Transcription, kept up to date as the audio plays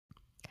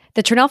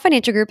The Turnell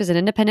Financial Group is an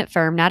independent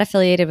firm not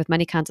affiliated with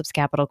Money Concepts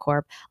Capital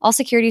Corp. All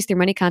securities through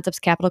Money Concepts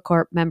Capital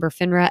Corp. Member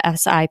FINRA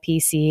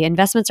SIPC.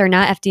 Investments are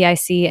not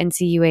FDIC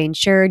NCUA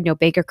insured. No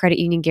bank or credit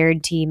union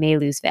guarantee may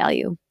lose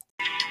value.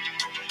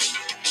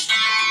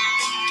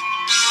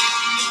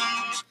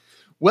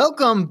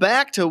 Welcome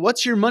back to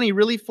What's Your Money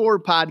Really For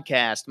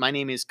podcast. My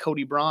name is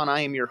Cody Braun.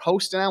 I am your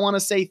host, and I want to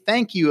say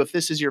thank you if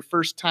this is your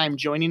first time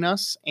joining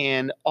us,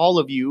 and all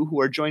of you who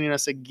are joining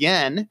us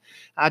again.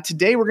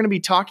 Today, we're going to be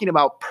talking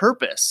about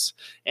purpose,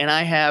 and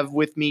I have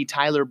with me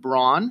Tyler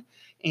Braun,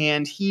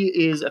 and he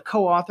is a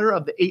co-author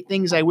of the 8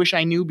 Things I Wish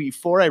I Knew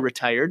Before I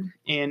Retired.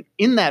 And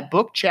in that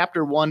book,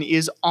 chapter 1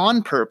 is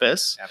on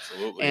purpose.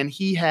 Absolutely. And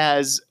he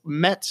has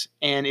met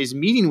and is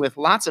meeting with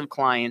lots of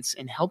clients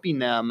and helping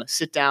them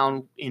sit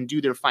down and do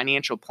their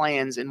financial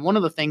plans. And one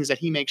of the things that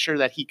he makes sure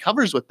that he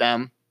covers with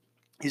them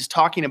is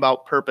talking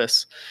about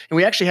purpose. And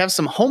we actually have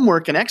some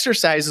homework and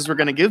exercises we're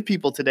going to give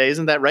people today.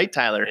 Isn't that right,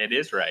 Tyler? It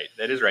is right.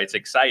 That is right. It's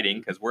exciting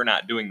because we're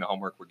not doing the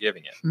homework, we're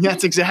giving it.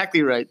 That's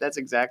exactly right. That's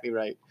exactly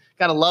right.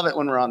 Got to love it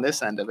when we're on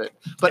this end of it.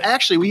 But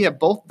actually, we have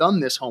both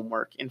done this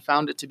homework and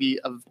found it to be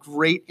a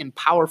great and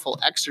powerful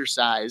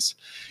exercise.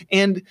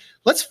 And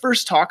let's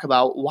first talk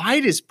about, why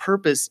is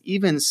purpose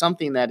even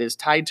something that is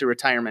tied to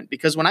retirement?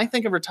 Because when I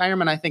think of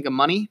retirement, I think of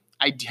money.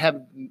 I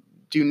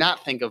do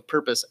not think of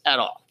purpose at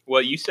all.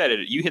 Well, you said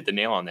it. You hit the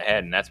nail on the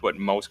head, and that's what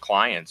most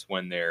clients,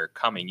 when they're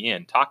coming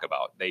in, talk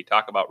about. They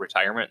talk about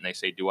retirement, and they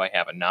say, do I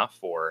have enough?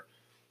 Or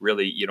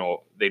really,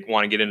 they'd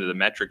want to get into the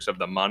metrics of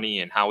the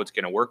money and how it's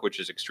going to work, which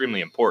is extremely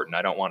important.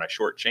 I don't want to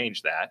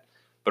shortchange that.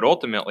 But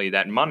ultimately,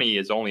 that money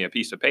is only a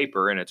piece of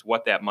paper, and it's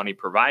what that money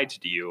provides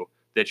to you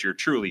that you're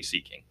truly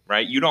seeking,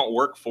 right? You don't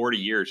work 40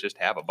 years just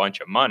to have a bunch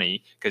of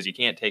money, because you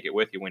can't take it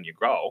with you when you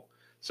go.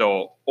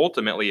 So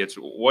ultimately, it's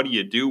what do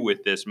you do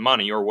with this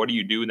money, or what do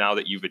you do now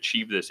that you've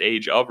achieved this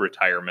age of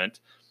retirement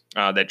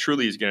that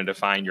truly is going to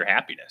define your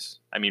happiness?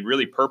 I mean,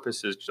 really,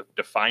 purpose is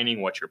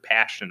defining what you're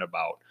passionate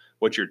about,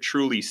 what you're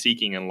truly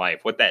seeking in life,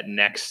 what that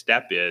next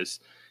step is.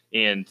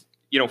 And,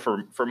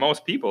 for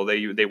most people,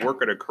 they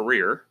work at a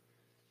career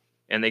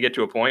and they get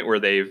to a point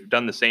where they've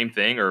done the same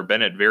thing or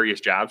been at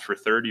various jobs for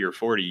 30 or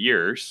 40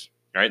 years,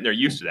 right? And they're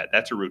used to that.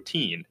 That's a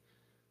routine.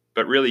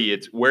 But really,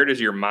 it's where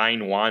does your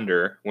mind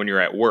wander when you're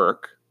at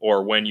work,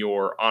 or when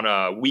you're on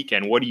a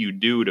weekend? What do you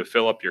do to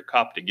fill up your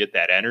cup to get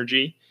that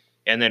energy?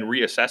 And then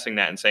reassessing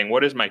that and saying,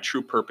 what is my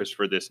true purpose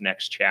for this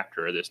next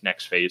chapter or this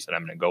next phase that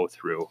I'm going to go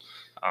through?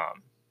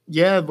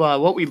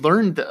 What we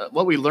learned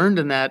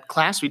in that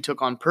class we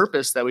took on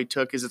purpose that we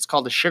took is, it's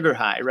called the sugar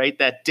high, right?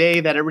 That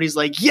day that everybody's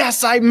like,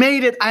 yes, I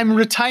made it, I'm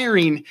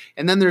retiring.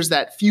 And then there's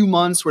that few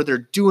months where they're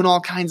doing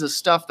all kinds of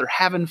stuff, they're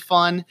having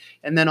fun.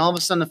 And then all of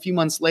a sudden, a few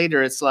months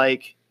later, it's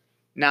like,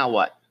 now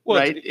what? Well,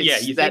 right?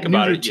 You that think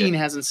about new routine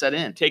hasn't set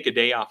in. Take a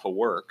day off of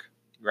work,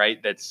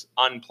 right? That's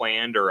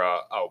unplanned, or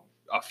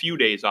a few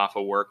days off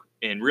of work,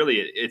 and really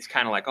it's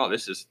kind of like, oh,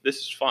 this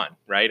is fun,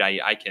 right?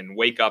 I can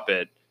wake up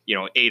at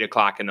 8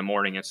 o'clock in the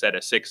morning instead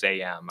of 6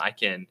 a.m. I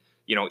can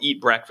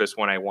eat breakfast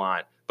when I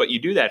want. But you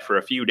do that for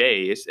a few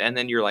days, and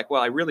then you're like,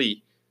 well, I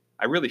really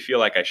feel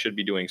like I should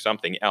be doing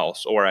something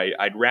else, or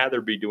I'd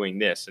rather be doing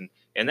this,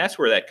 and that's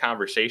where that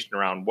conversation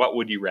around what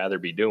would you rather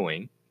be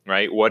doing,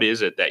 right? What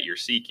is it that you're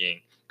seeking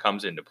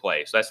comes into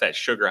play. So that's that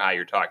sugar high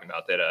you're talking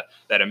about,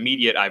 that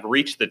immediate, I've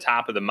reached the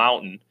top of the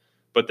mountain,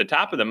 but the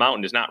top of the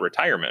mountain is not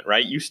retirement,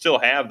 right? You still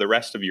have the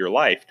rest of your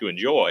life to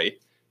enjoy.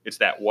 It's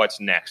that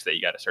what's next that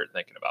you got to start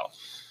thinking about.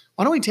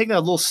 Why don't we take that a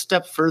little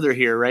step further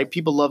here, right?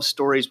 People love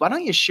stories. Why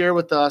don't you share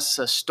with us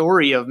a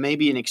story of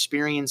maybe an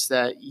experience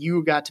that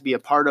you got to be a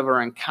part of or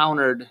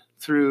encountered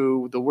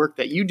through the work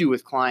that you do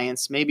with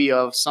clients, maybe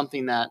of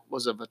something that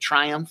was of a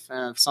triumph,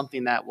 and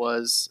something that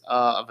was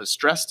of a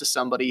stress to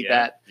somebody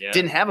that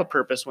didn't have a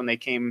purpose when they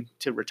came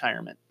to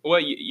retirement. Well,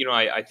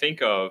 I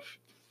think of,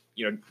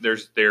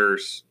 there's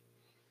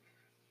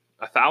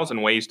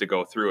 1,000 ways to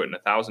go through it, and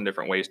 1,000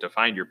 different ways to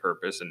find your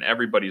purpose, and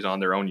everybody's on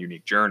their own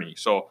unique journey.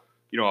 So,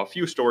 a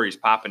few stories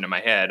pop into my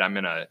head. I'm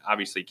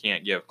obviously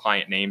can't give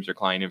client names or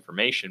client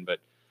information, but,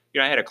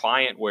 I had a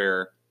client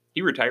where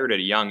he retired at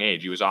a young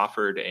age. He was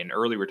offered an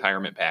early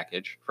retirement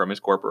package from his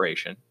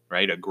corporation,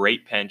 right? A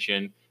great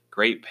pension,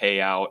 great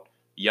payout,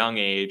 young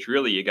age.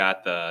 Really, you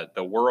got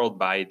the world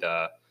by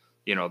the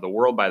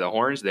world by the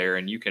horns there,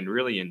 and you can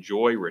really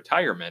enjoy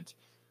retirement.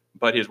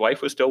 But his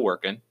wife was still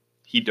working.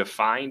 He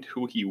defined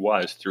who he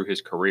was through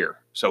his career.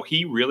 So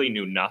he really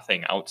knew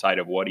nothing outside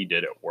of what he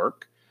did at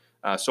work.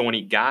 So when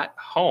he got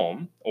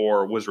home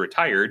or was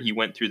retired, he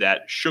went through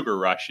that sugar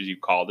rush, as you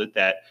called it,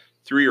 that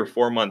 3 or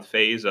 4 month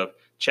phase of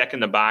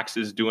checking the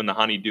boxes, doing the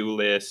honey-do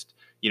list,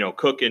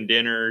 cooking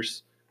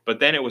dinners.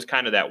 But then it was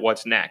kind of that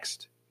what's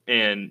next.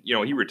 And,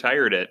 he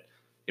retired at,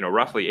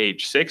 roughly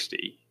age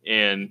 60.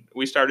 And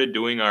we started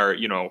doing our,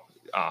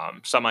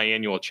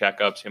 semi-annual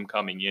checkups, him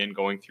coming in,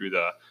 going through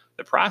the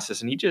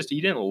process. And he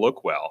didn't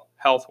look well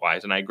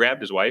health-wise. And I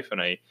grabbed his wife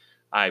and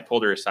I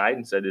pulled her aside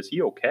and said, is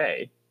he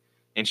okay?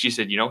 And she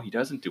said, he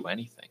doesn't do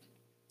anything.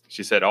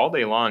 She said all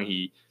day long,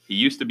 he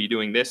used to be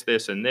doing this,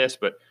 this, and this,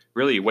 but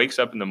really he wakes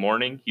up in the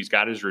morning, he's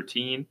got his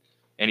routine,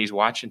 and he's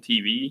watching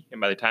TV.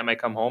 And by the time I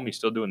come home, he's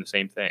still doing the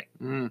same thing.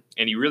 And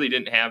he really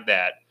didn't have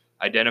that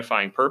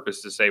identifying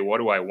purpose to say, what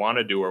do I want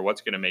to do or what's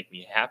going to make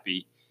me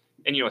happy?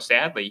 And,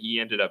 sadly, he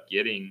ended up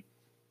getting,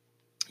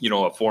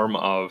 a form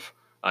of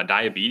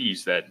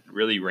diabetes that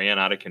really ran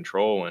out of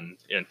control and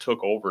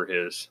took over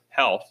his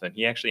health. And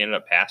he actually ended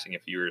up passing a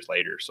few years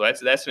later. So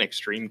that's an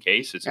extreme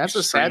case. That's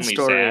a sad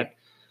story. Sad.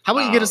 How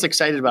about you get us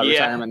excited about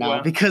retirement now?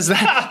 Well, because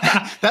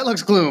that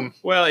looks gloom.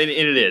 Well, and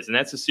it is. And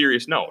that's a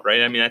serious note,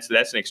 right? I mean,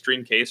 that's an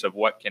extreme case of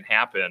what can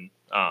happen.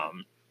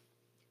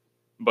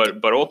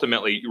 But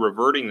ultimately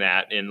reverting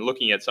that and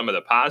looking at some of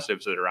the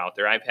positives that are out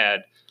there, I've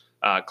had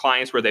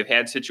clients where they've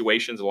had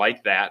situations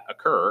like that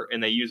occur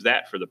and they use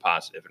that for the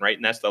positive, right?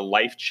 And that's the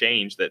life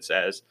change that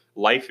says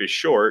life is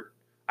short.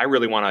 I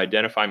really want to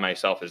identify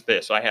myself as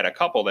this. So I had a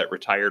couple that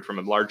retired from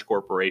a large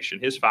corporation.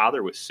 His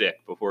father was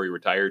sick before he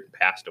retired and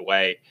passed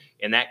away,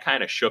 and that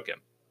kind of shook him.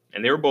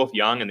 And they were both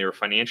young and they were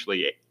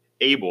financially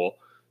able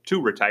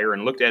to retire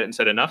and looked at it and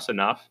said, enough's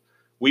enough.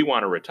 We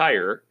want to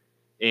retire.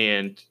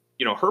 And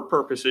her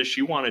purpose is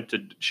she wanted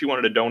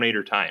to donate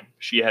her time.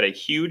 She had a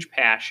huge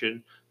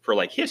passion for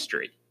like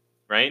history,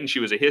 right? And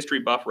she was a history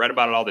buff, read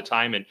about it all the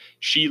time, and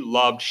she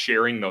loved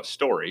sharing those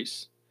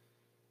stories.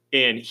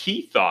 And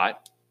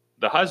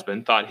the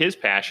husband thought his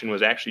passion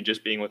was actually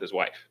just being with his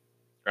wife,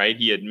 right?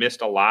 He had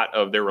missed a lot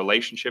of their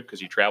relationship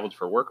because he traveled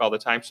for work all the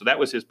time. So that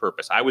was his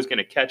purpose. I was going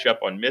to catch up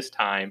on missed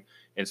time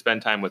and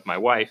spend time with my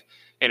wife.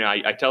 And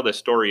I tell this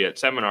story at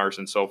seminars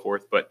and so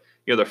forth, but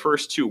the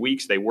first 2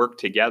 weeks they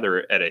worked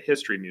together at a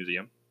history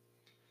museum,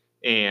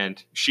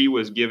 and she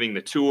was giving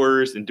the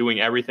tours and doing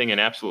everything and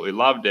absolutely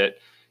loved it.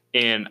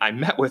 And I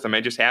met with him.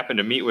 I just happened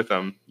to meet with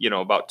him,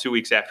 about 2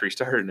 weeks after he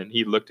started, and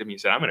he looked at me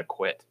and said, I'm going to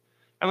quit.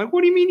 I'm like,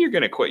 what do you mean you're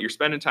going to quit? You're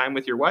spending time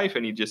with your wife.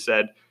 And he just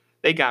said,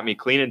 they got me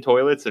cleaning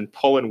toilets and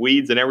pulling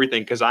weeds and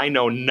everything because I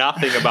know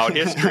nothing about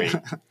history,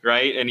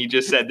 right? And he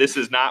just said, this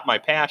is not my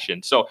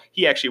passion. So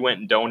he actually went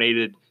and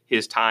donated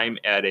his time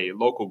at a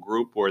local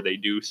group where they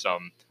do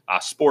some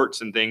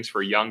sports and things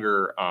for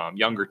younger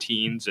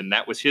teens, and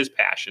that was his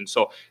passion.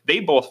 So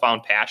they both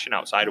found passion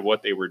outside of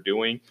what they were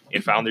doing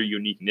and found their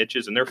unique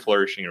niches, and they're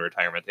flourishing in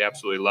retirement. They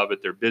absolutely love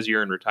it. They're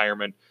busier in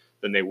retirement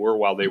than they were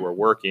while they were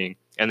working,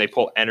 and they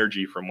pull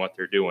energy from what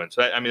they're doing.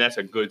 So, that's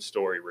a good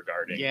story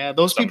regarding. Yeah,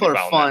 those people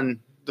are fun.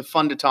 The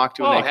fun to talk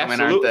to when they come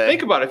in, aren't they?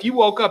 Think about it. If you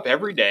woke up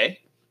every day,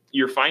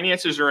 your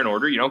finances are in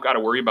order, you don't got to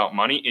worry about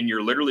money, and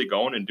you're literally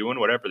going and doing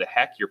whatever the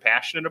heck you're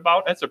passionate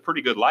about, that's a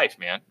pretty good life,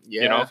 man.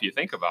 Yeah. If you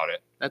think about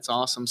it. That's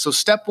awesome. So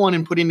step one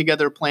in putting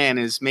together a plan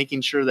is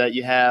making sure that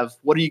you have,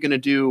 what are you going to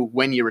do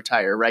when you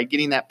retire, right?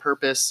 Getting that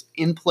purpose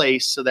in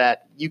place so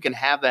that you can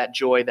have that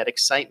joy, that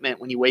excitement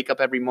when you wake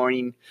up every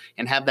morning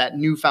and have that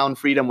newfound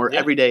freedom where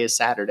every day is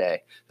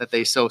Saturday, that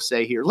they so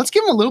say here. Let's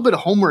give them a little bit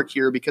of homework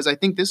here, because I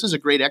think this is a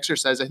great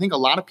exercise. I think a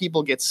lot of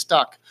people get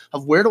stuck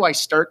of where do I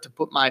start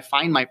to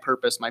find my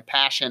purpose, my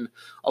passion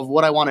of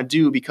what I want to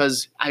do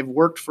because I've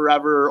worked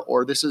forever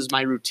or this is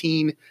my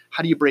routine.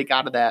 How do you break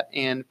out of that?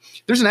 And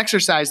there's an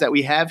exercise that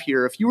we have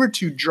here. If you were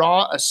to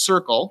draw a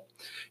circle,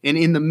 and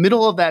in the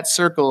middle of that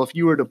circle, if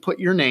you were to put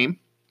your name,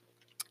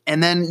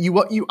 and then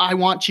I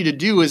want you to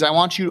do is I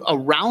want you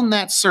around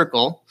that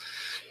circle,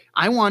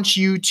 I want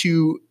you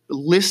to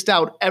list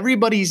out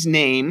everybody's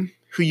name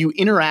who you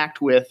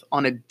interact with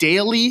on a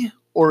daily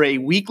or a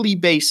weekly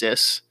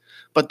basis,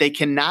 but they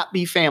cannot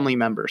be family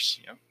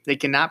members. Yep. They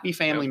cannot be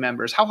family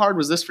members. How hard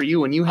was this for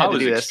you when you had to do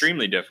this? It was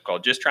extremely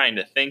difficult. Just trying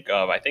to think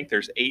of, I think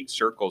there's 8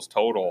 circles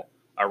total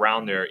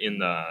around there in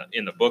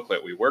the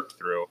booklet we worked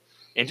through.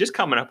 And just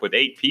coming up with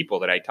 8 people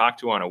that I talk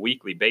to on a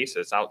weekly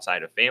basis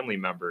outside of family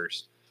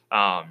members.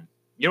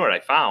 You know what I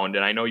found,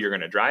 and I know you're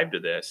going to drive to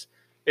this,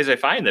 is I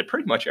find that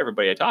pretty much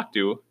everybody I talk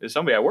to is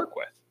somebody I work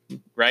with,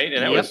 right?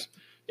 And that was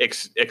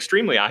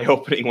extremely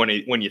eye-opening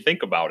when you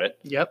think about it.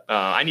 Yep.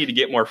 I need to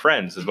get more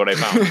friends is what I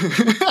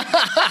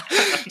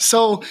found.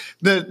 So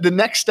the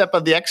next step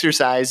of the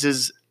exercise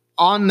is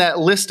on that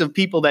list of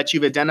people that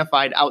you've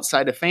identified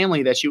outside of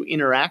family that you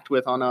interact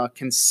with on a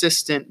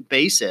consistent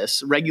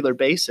basis, regular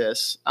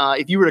basis,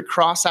 if you were to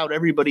cross out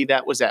everybody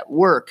that was at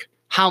work,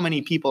 how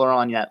many people are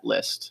on that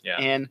list? Yeah.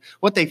 And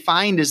what they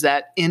find is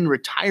that in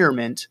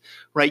retirement,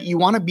 right, you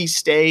want to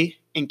stay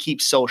and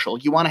keep social.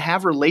 You want to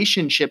have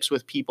relationships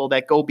with people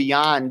that go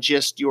beyond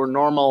just your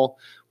normal,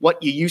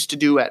 what you used to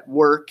do at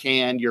work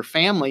and your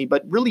family,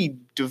 but really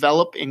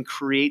develop and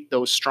create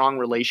those strong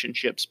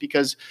relationships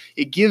because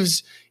it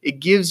gives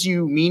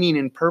you meaning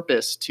and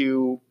purpose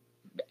to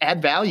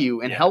add value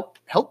and help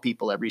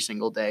people every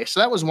single day. So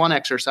that was one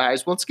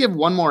exercise. Let's give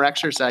one more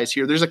exercise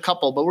here. There's a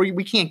couple, but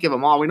we can't give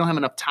them all. We don't have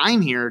enough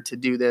time here to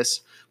do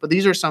this, but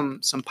these are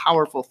some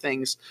powerful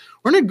things.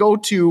 We're going to go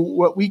to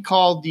what we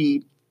call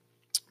the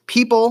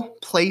people,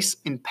 place,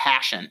 and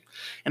passion.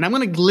 And I'm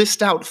going to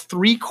list out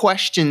 3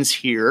 questions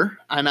here,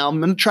 and I'm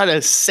going to try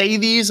to say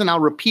these and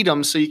I'll repeat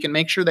them so you can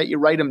make sure that you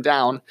write them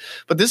down.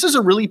 But this is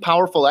a really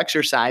powerful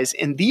exercise,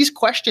 and these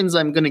questions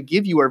I'm going to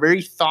give you are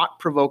very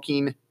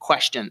thought-provoking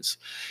questions.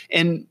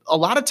 And a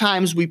lot of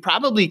times we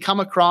probably come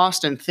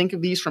across and think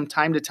of these from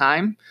time to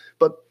time,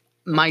 but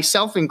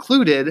myself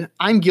included,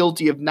 I'm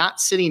guilty of not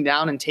sitting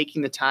down and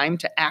taking the time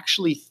to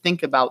actually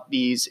think about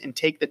these and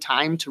take the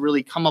time to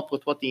really come up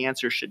with what the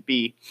answer should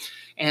be.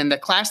 And the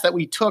class that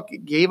we took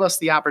gave us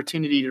the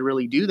opportunity to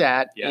really do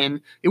that. Yeah.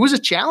 And it was a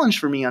challenge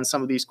for me on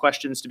some of these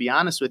questions, to be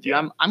honest with you.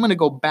 Yeah. I'm going to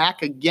go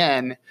back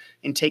again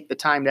and take the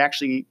time to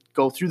actually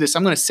go through this.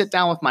 I'm going to sit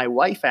down with my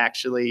wife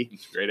actually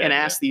and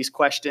ask these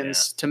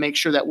questions to make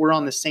sure that we're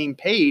on the same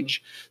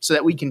page so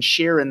that we can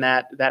share in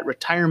that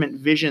retirement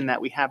vision that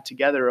we have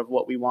together of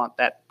what we want,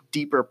 that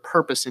deeper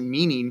purpose and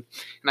meaning.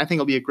 And I think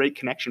it'll be a great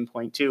connection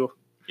point too.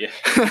 Yeah.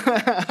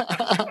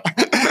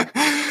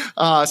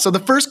 So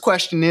the first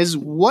question is,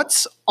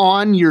 what's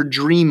on your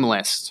dream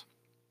list?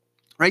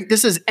 Right?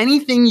 This is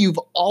anything you've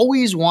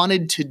always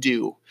wanted to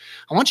do.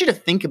 I want you to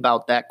think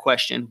about that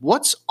question.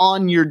 What's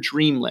on your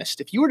dream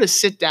list? If you were to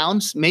sit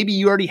down, maybe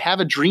you already have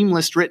a dream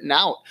list written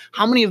out.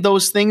 How many of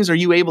those things are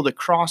you able to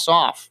cross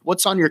off?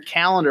 What's on your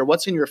calendar?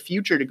 What's in your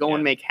future to go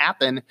and make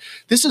happen?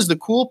 This is the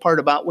cool part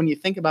about when you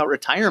think about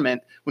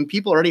retirement, when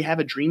people already have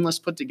a dream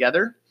list put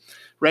together.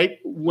 Right?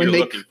 When You're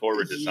looking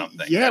forward to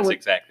something. Yeah, that's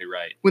exactly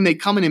right. When they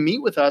come in and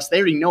meet with us, they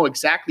already know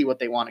exactly what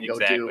they want to go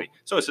do.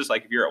 So it's just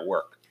like if you're at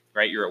work,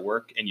 right? You're at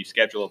work and you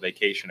schedule a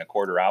vacation a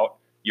quarter out,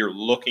 you're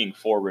looking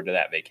forward to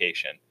that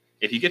vacation.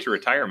 If you get to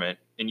retirement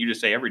and you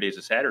just say every day's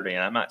a Saturday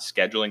and I'm not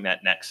scheduling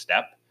that next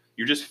step,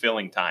 you're just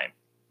filling time,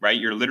 right?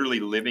 You're literally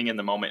living in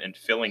the moment and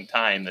filling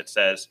time that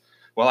says,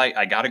 well,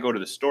 I got to go to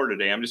the store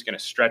today. I'm just going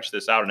to stretch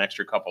this out an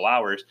extra couple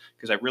hours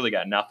because I've really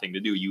got nothing to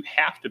do. You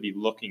have to be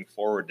looking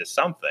forward to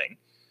something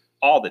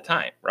all the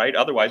time, right?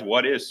 Otherwise,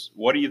 what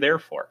are you there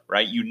for,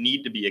 right? You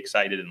need to be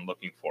excited and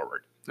looking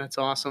forward. That's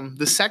awesome.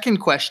 The second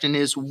question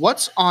is,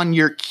 what's on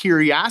your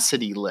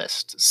curiosity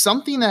list?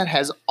 Something that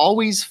has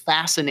always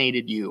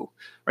fascinated you,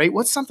 right?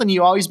 What's something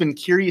you've always been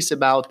curious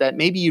about that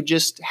maybe you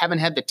just haven't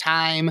had the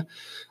time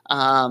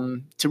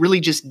to really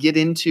just get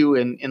into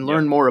and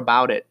learn more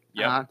about it?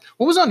 Yeah.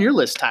 What was on your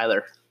list,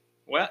 Tyler?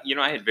 Well,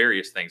 I had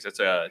various things. That's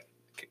a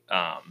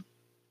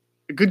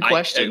good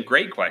question. A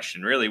great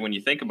question, really. When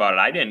you think about it,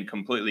 I didn't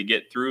completely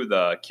get through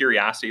the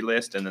curiosity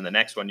list, and then the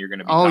next one you're going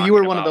to be. Oh, you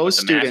were one of those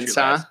students,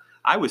 huh?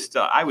 I was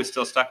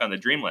still stuck on the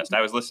dream list.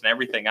 I was listing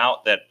everything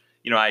out that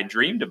I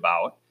dreamed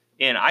about,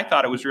 and I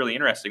thought it was really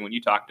interesting when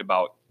you talked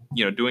about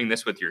doing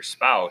this with your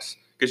spouse,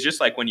 because just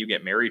like when you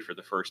get married for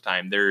the first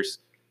time, there's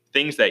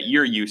things that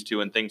you're used to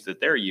and things that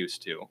they're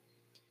used to,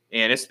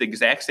 and it's the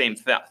exact same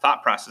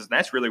thought process, and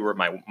that's really where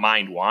my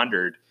mind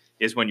wandered.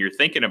 Is when you're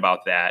thinking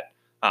about that,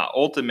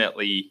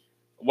 ultimately,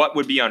 what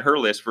would be on her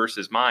list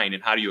versus mine,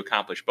 and how do you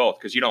accomplish both?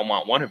 Because you don't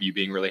want one of you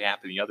being really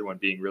happy and the other one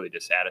being really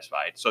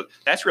dissatisfied. So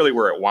that's really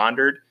where it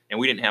wandered, and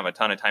we didn't have a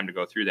ton of time to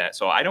go through that.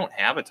 So I don't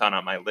have a ton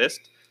on my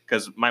list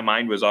because my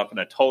mind was off in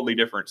a totally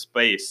different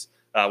space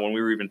when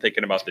we were even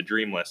thinking about the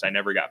dream list. I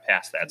never got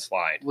past that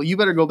slide. Well, you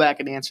better go back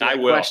and answer that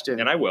question.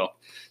 And I will.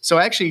 So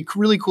actually,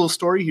 really cool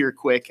story here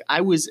quick.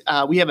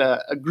 We have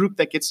a group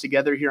that gets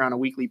together here on a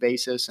weekly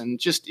basis, and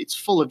it's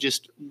full of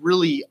just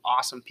really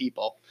awesome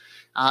people.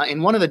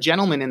 And one of the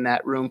gentlemen in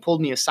that room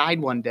pulled me aside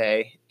one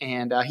day,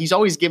 and he's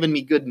always given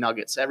me good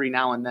nuggets every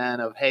now and then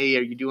of, hey,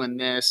 are you doing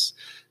this?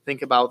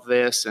 Think about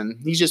this. And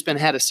he's just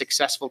had a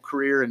successful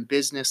career in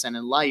business and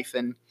in life,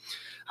 and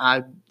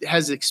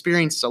has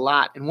experienced a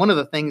lot. And one of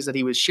the things that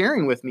he was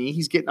sharing with me,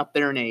 he's getting up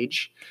there in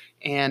age,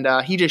 and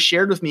he just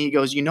shared with me, he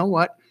goes, you know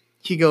what?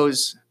 He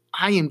goes,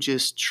 I am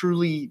just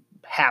truly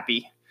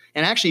happy.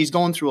 And actually, he's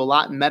going through a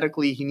lot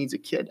medically. He needs a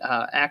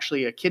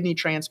kidney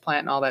transplant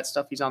and all that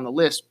stuff. He's on the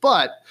list.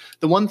 But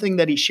the one thing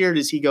that he shared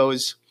is he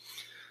goes,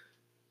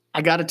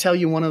 I got to tell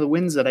you one of the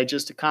wins that I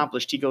just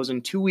accomplished. He goes,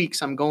 in 2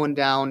 weeks, I'm going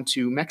down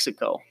to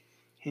Mexico.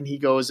 And he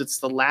goes, it's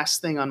the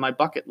last thing on my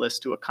bucket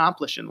list to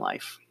accomplish in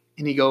life.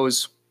 And he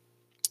goes,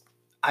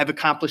 I've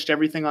accomplished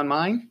everything on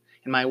mine,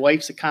 and my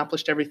wife's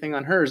accomplished everything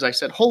on hers. I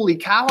said, holy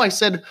cow. I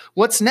said,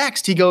 what's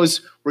next? He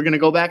goes, we're going to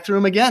go back through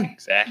them again.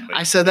 Exactly.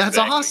 I said, that's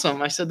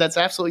awesome. I said, that's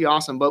absolutely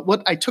awesome. But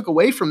what I took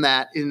away from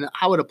that and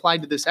how it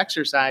applied to this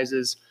exercise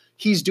is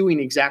he's doing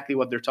exactly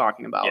what they're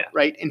talking about,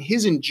 right? And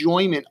his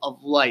enjoyment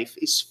of life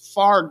is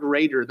far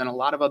greater than a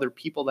lot of other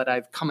people that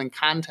I've come in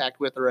contact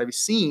with or I've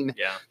seen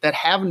that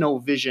have no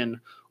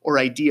vision or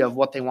idea of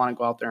what they want to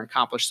go out there and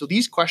accomplish. So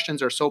these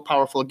questions are so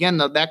powerful. Again,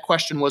 that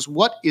question was,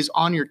 what is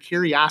on your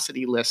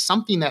curiosity list?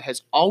 Something that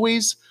has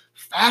always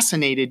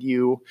fascinated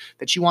you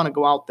that you want to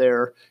go out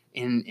there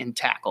and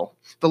tackle.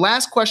 The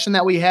last question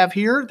that we have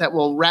here that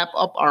will wrap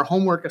up our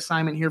homework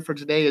assignment here for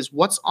today is,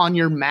 what's on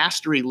your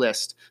mastery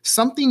list?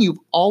 Something you've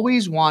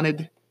always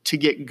wanted to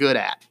get good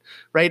at,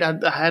 right?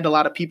 I had a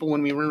lot of people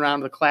when we went around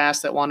the class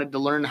that wanted to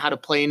learn how to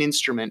play an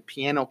instrument.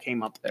 Piano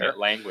came up there.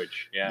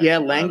 Language. Yeah,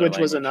 language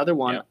was another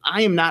one. Yeah.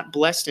 I am not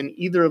blessed in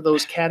either of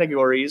those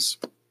categories.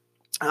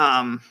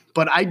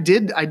 But I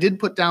did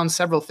put down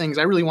several things.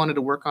 I really wanted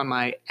to work on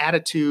my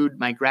attitude,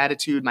 my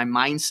gratitude, my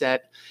mindset,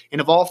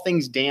 and of all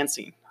things,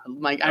 dancing.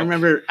 I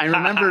remember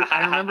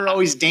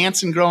always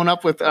dancing growing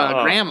up with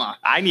grandma.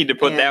 I need to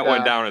put that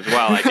one down as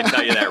well. I can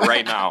tell you that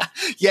right now.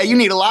 Yeah, you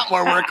need a lot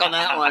more work on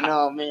that one.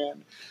 Oh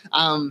man.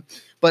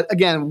 But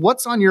again,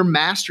 what's on your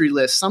mastery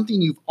list,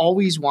 something you've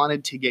always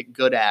wanted to get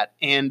good at?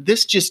 And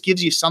this just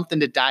gives you something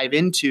to dive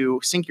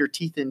into, sink your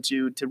teeth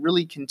into, to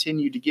really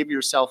continue to give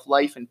yourself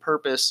life and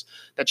purpose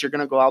that you're going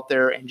to go out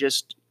there and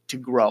just to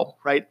grow,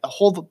 right? The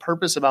whole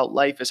purpose about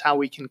life is how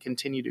we can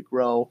continue to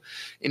grow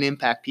and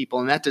impact people.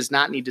 And that does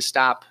not need to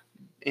stop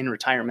in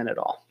retirement at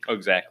all.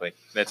 Exactly.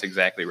 That's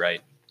exactly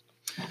right.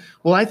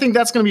 Well, I think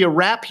that's going to be a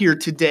wrap here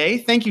today.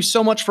 Thank you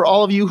so much for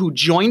all of you who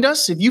joined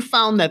us. If you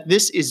found that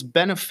this is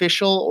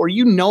beneficial or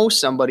you know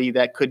somebody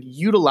that could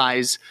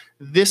utilize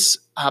this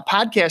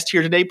podcast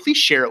here today, please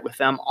share it with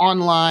them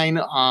online,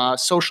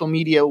 social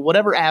media,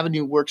 whatever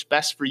avenue works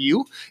best for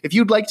you. If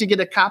you'd like to get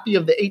a copy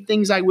of the 8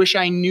 Things I Wish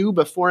I Knew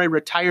Before I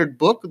Retired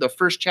book, the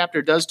first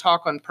chapter does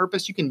talk on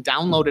purpose. You can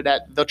download it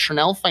at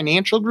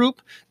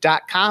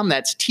thetranelfinancialgroup.com.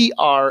 That's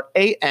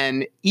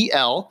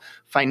TRANEL.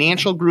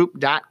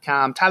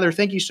 financialgroup.com. Tyler,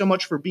 thank you so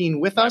much for being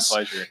with us.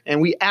 My pleasure.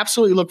 And we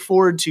absolutely look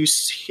forward to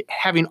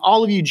having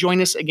all of you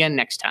join us again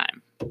next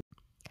time.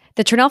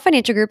 The Tranel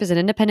Financial Group is an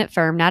independent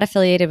firm not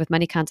affiliated with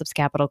Money Concepts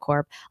Capital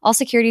Corp. All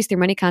securities through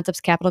Money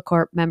Concepts Capital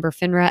Corp. Member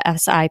FINRA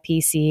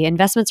SIPC.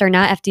 Investments are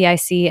not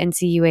FDIC,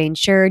 NCUA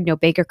insured. No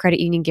bank or credit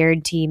union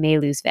guarantee. May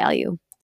lose value.